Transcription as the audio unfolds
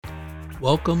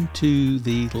Welcome to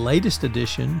the latest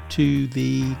addition to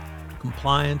the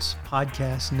Compliance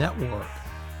Podcast Network,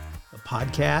 the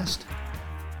podcast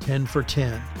 10 for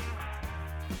 10,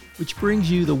 which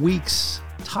brings you the week's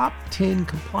top 10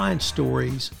 compliance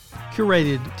stories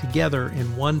curated together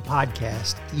in one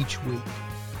podcast each week.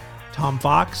 Tom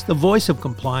Fox, the voice of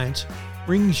compliance,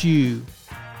 brings you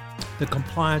the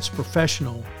compliance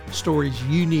professional stories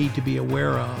you need to be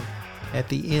aware of at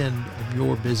the end of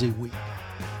your busy week.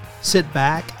 Sit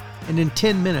back and in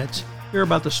 10 minutes, hear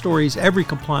about the stories every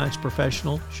compliance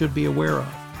professional should be aware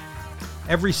of.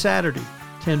 Every Saturday,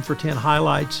 10 for 10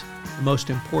 highlights the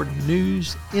most important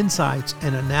news, insights,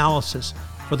 and analysis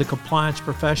for the compliance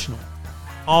professional,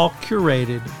 all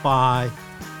curated by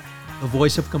the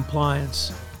voice of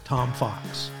compliance, Tom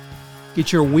Fox.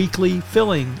 Get your weekly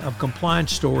filling of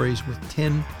compliance stories with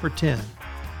 10 for 10.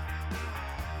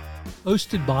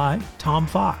 Hosted by Tom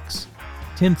Fox.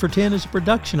 10 for 10 is a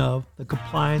production of the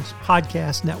Compliance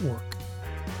Podcast Network.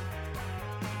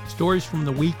 Stories from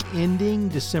the week ending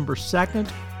December 2nd,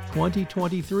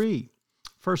 2023.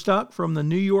 First up from the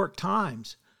New York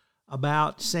Times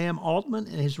about Sam Altman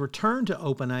and his return to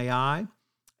OpenAI.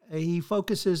 He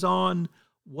focuses on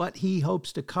what he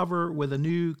hopes to cover with a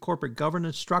new corporate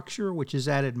governance structure, which has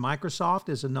added Microsoft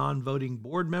as a non-voting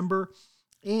board member,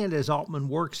 and as Altman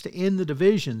works to end the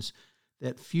divisions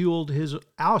that fueled his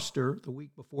ouster the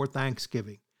week before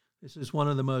Thanksgiving. This is one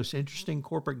of the most interesting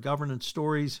corporate governance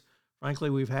stories,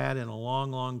 frankly, we've had in a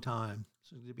long, long time.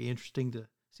 So it'll be interesting to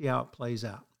see how it plays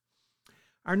out.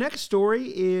 Our next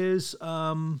story is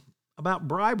about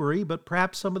bribery, but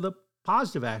perhaps some of the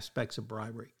positive aspects of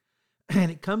bribery.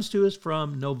 And it comes to us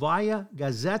from Novaya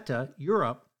Gazeta,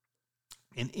 Europe.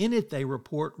 And in it, they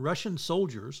report Russian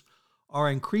soldiers are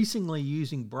increasingly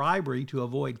using bribery to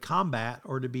avoid combat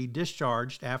or to be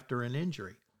discharged after an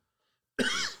injury.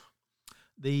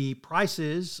 The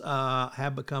prices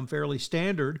have become fairly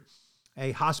standard.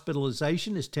 A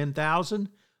hospitalization is $10,000.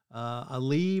 A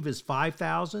leave is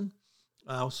 $5,000.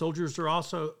 Soldiers are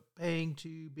also paying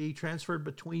to be transferred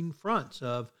between fronts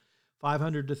of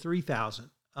 $500 to $3,000.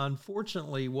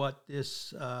 Unfortunately, what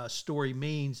this story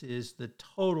means is the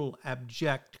total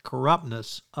abject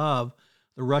corruptness of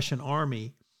the Russian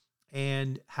army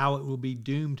and how it will be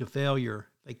doomed to failure.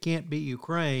 They can't beat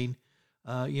Ukraine.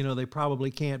 They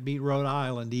probably can't beat Rhode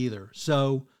Island either.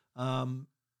 So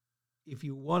if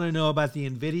you want to know about the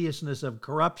invidiousness of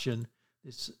corruption,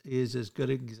 this is as good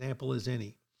an example as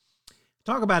any.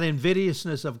 Talk about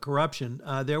invidiousness of corruption.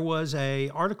 There was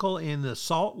an article in the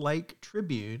Salt Lake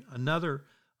Tribune, another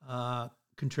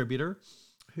contributor,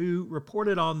 who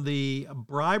reported on the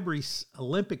bribery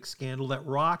Olympic scandal that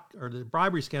rocked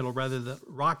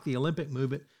the Olympic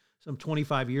movement some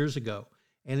 25 years ago.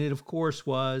 And it, of course,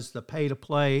 was the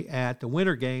pay-to-play at the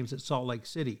Winter Games at Salt Lake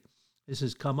City. This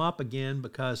has come up again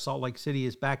because Salt Lake City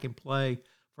is back in play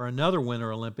for another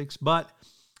Winter Olympics. But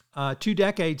 2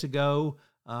 decades ago,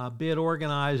 bid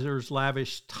organizers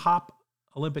lavished top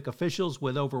Olympic officials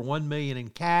with over $1 million in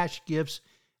cash, gifts,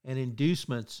 and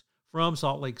inducements from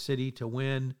Salt Lake City to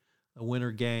win the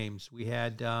Winter Games. We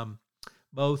had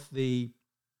both the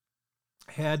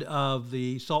head of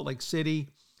the Salt Lake City,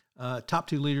 top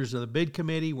 2 leaders of the bid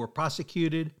committee were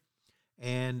prosecuted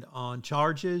and on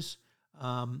charges,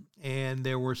 and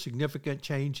there were significant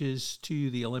changes to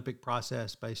the Olympic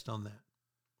process based on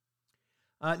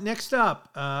that. Next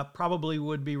up, probably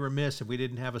would be remiss if we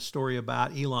didn't have a story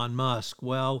about Elon Musk.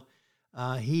 Well,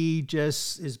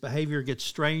 his behavior gets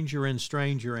stranger and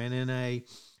stranger. And in a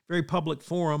very public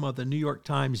forum of the New York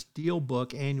Times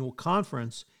DealBook annual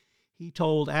conference, he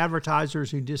told advertisers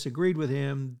who disagreed with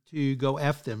him to go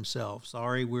F themselves.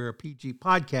 Sorry, we're a PG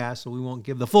podcast, so we won't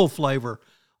give the full flavor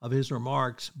of his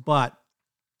remarks. But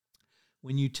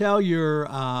when you tell your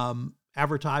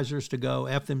advertisers to go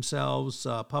F themselves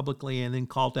publicly and then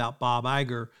called out Bob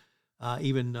Iger,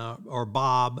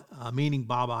 meaning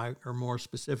Bob Iger more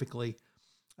specifically,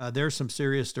 there's some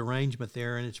serious derangement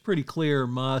there. And it's pretty clear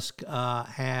Musk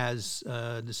has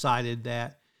decided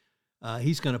that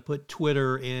he's going to put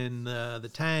Twitter in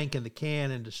the tank and the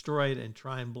can and destroy it and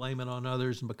try and blame it on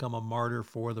others and become a martyr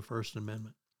for the First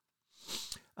Amendment.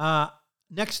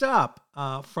 Next up,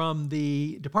 from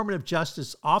the Department of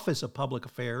Justice Office of Public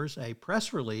Affairs, a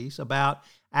press release about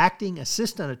Acting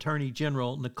Assistant Attorney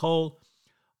General Nicole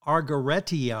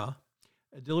Argaretia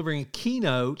delivering a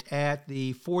keynote at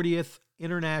the 40th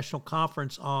International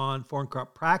Conference on Foreign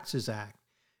Corrupt Practices Act.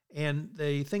 And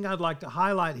the thing I'd like to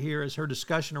highlight here is her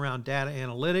discussion around data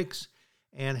analytics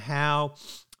and how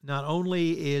not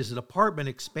only is the department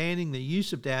expanding the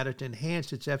use of data to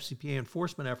enhance its FCPA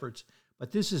enforcement efforts,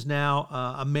 but this is now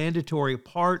a mandatory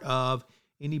part of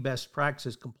any best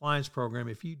practices compliance program.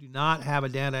 If you do not have a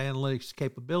data analytics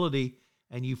capability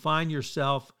and you find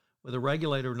yourself with a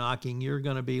regulator knocking, you're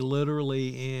going to be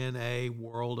literally in a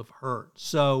world of hurt.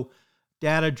 So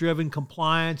data-driven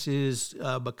compliance is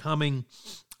becoming,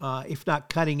 if not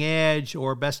cutting edge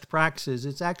or best practices,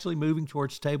 it's actually moving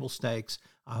towards table stakes.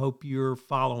 I hope you're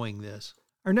following this.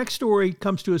 Our next story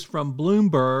comes to us from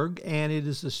Bloomberg, and it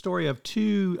is the story of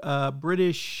two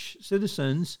British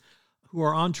citizens who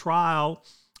are on trial.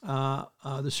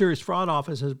 The Serious Fraud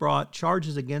Office has brought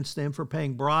charges against them for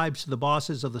paying bribes to the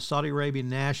bosses of the Saudi Arabian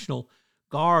National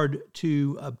Guard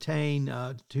to obtain,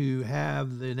 to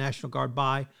have the National Guard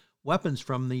buy weapons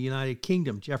from the United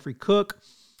Kingdom. Jeffrey Cook,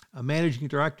 a managing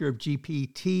director of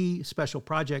GPT Special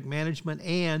Project Management,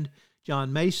 and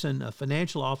John Mason, a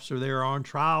financial officer there, are on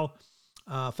trial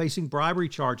facing bribery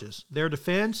charges. Their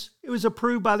defense, it was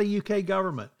approved by the UK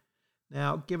government.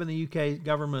 Now, given the UK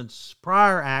government's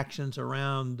prior actions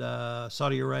around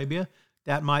Saudi Arabia,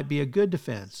 that might be a good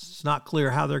defense. It's not clear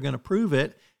how they're going to prove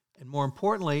it. And more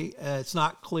importantly, it's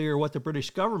not clear what the British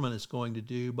government is going to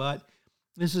do. But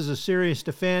this is a serious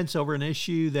defense over an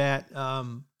issue that,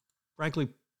 frankly,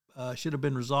 should have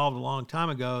been resolved a long time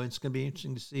ago. It's going to be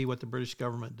interesting to see what the British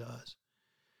government does.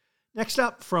 Next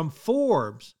up, from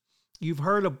Forbes, you've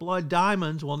heard of blood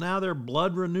diamonds. Well, now they're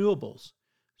blood renewables.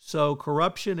 So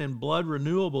corruption in blood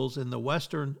renewables in the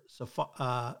Western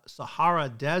Sahara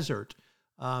Desert.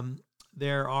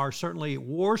 There are certainly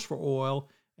wars for oil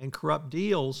and corrupt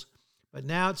deals, but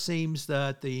now it seems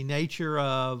that the nature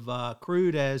of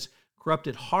crude has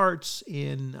corrupted hearts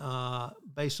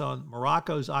based on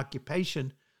Morocco's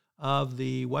occupation of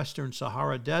the Western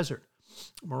Sahara Desert.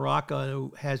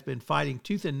 Morocco has been fighting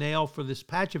tooth and nail for this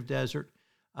patch of desert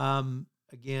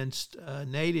against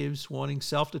natives wanting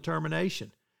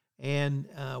self-determination. And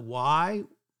why?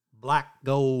 Black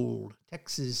gold,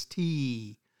 Texas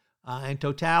tea, and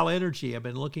Total Energy have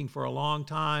been looking for a long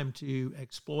time to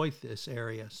exploit this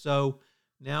area. So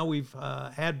now we've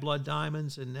had blood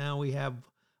diamonds, and now we have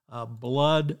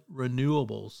blood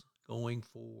renewables going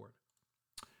forward.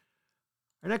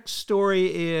 Our next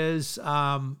story is,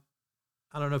 I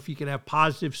don't know if you can have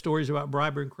positive stories about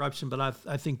bribery and corruption, but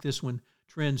I think this one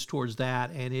trends towards that,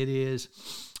 and it is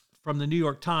from the New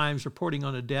York Times reporting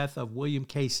on the death of William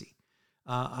Casey,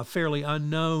 a fairly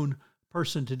unknown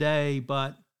person today,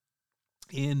 but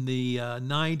in the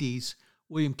 90s,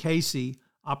 William Casey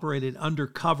operated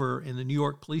undercover in the New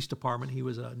York Police Department. He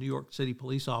was a New York City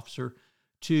police officer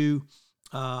to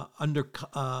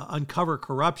uncover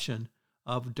corruption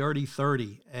of Dirty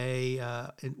 30,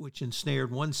 which ensnared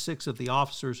 1/6 of the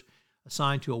officers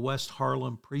assigned to a West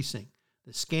Harlem precinct.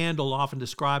 The scandal, often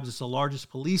described as the largest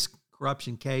police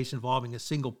corruption case involving a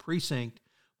single precinct,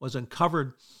 was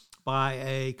uncovered by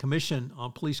a commission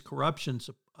on police corruption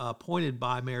appointed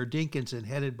by Mayor Dinkins and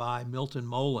headed by Milton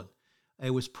Molan.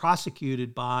 It was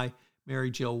prosecuted by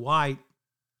Mary Jo White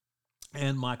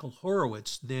and Michael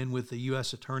Horowitz, then with the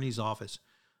U.S. Attorney's Office.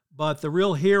 But the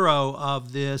real hero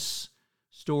of this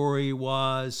story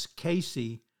was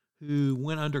Casey, who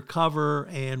went undercover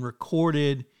and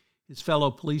recorded his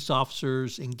fellow police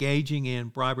officers engaging in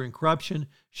bribery and corruption,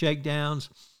 shakedowns,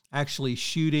 actually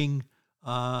shooting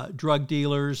drug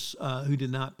dealers who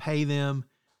did not pay them,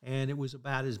 and it was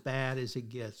about as bad as it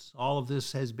gets. All of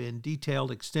this has been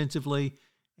detailed extensively,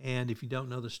 and if you don't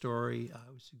know the story, I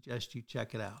would suggest you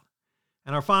check it out.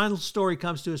 And our final story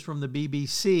comes to us from the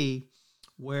BBC,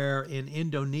 where in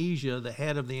Indonesia, the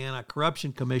head of the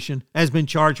Anti-Corruption Commission has been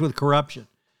charged with corruption.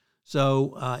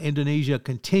 So Indonesia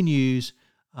continues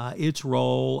its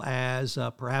role as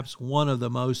perhaps one of the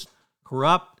most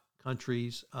corrupt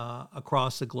countries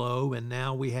across the globe, and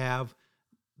now we have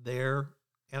their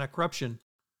anti-corruption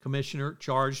commissioner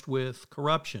charged with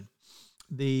corruption.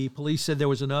 The police said there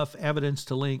was enough evidence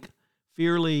to link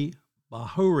Firly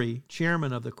Bahuri,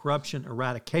 chairman of the Corruption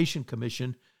Eradication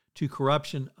Commission, to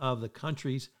corruption of the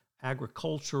country's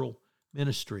agricultural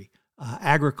ministry.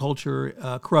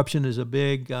 Agriculture corruption is a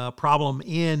big problem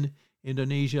in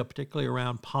Indonesia, particularly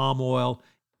around palm oil,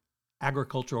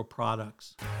 agricultural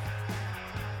products.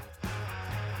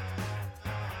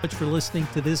 Thanks for listening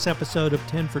to this episode of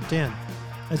 10 for 10.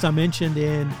 As I mentioned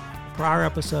in a prior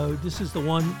episode, this is the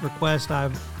one request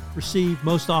I've received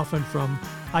most often from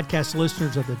podcast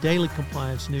listeners of the Daily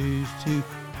Compliance News to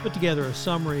put together a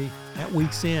summary at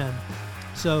week's end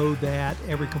so that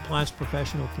every compliance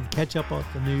professional can catch up on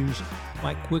the news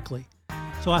quite quickly.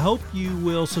 So I hope you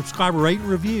will subscribe, rate, and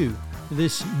review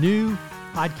this new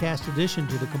podcast addition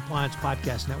to the Compliance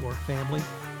Podcast Network family,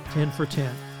 10 for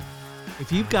 10.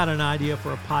 If you've got an idea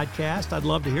for a podcast, I'd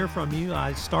love to hear from you.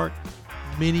 I start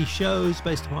many shows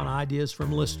based upon ideas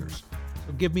from listeners.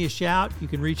 So give me a shout. You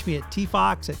can reach me at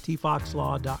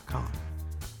tfox@tfoxlaw.com.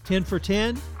 10 for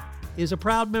 10 is a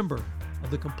proud member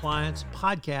of the Compliance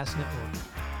Podcast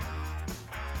Network.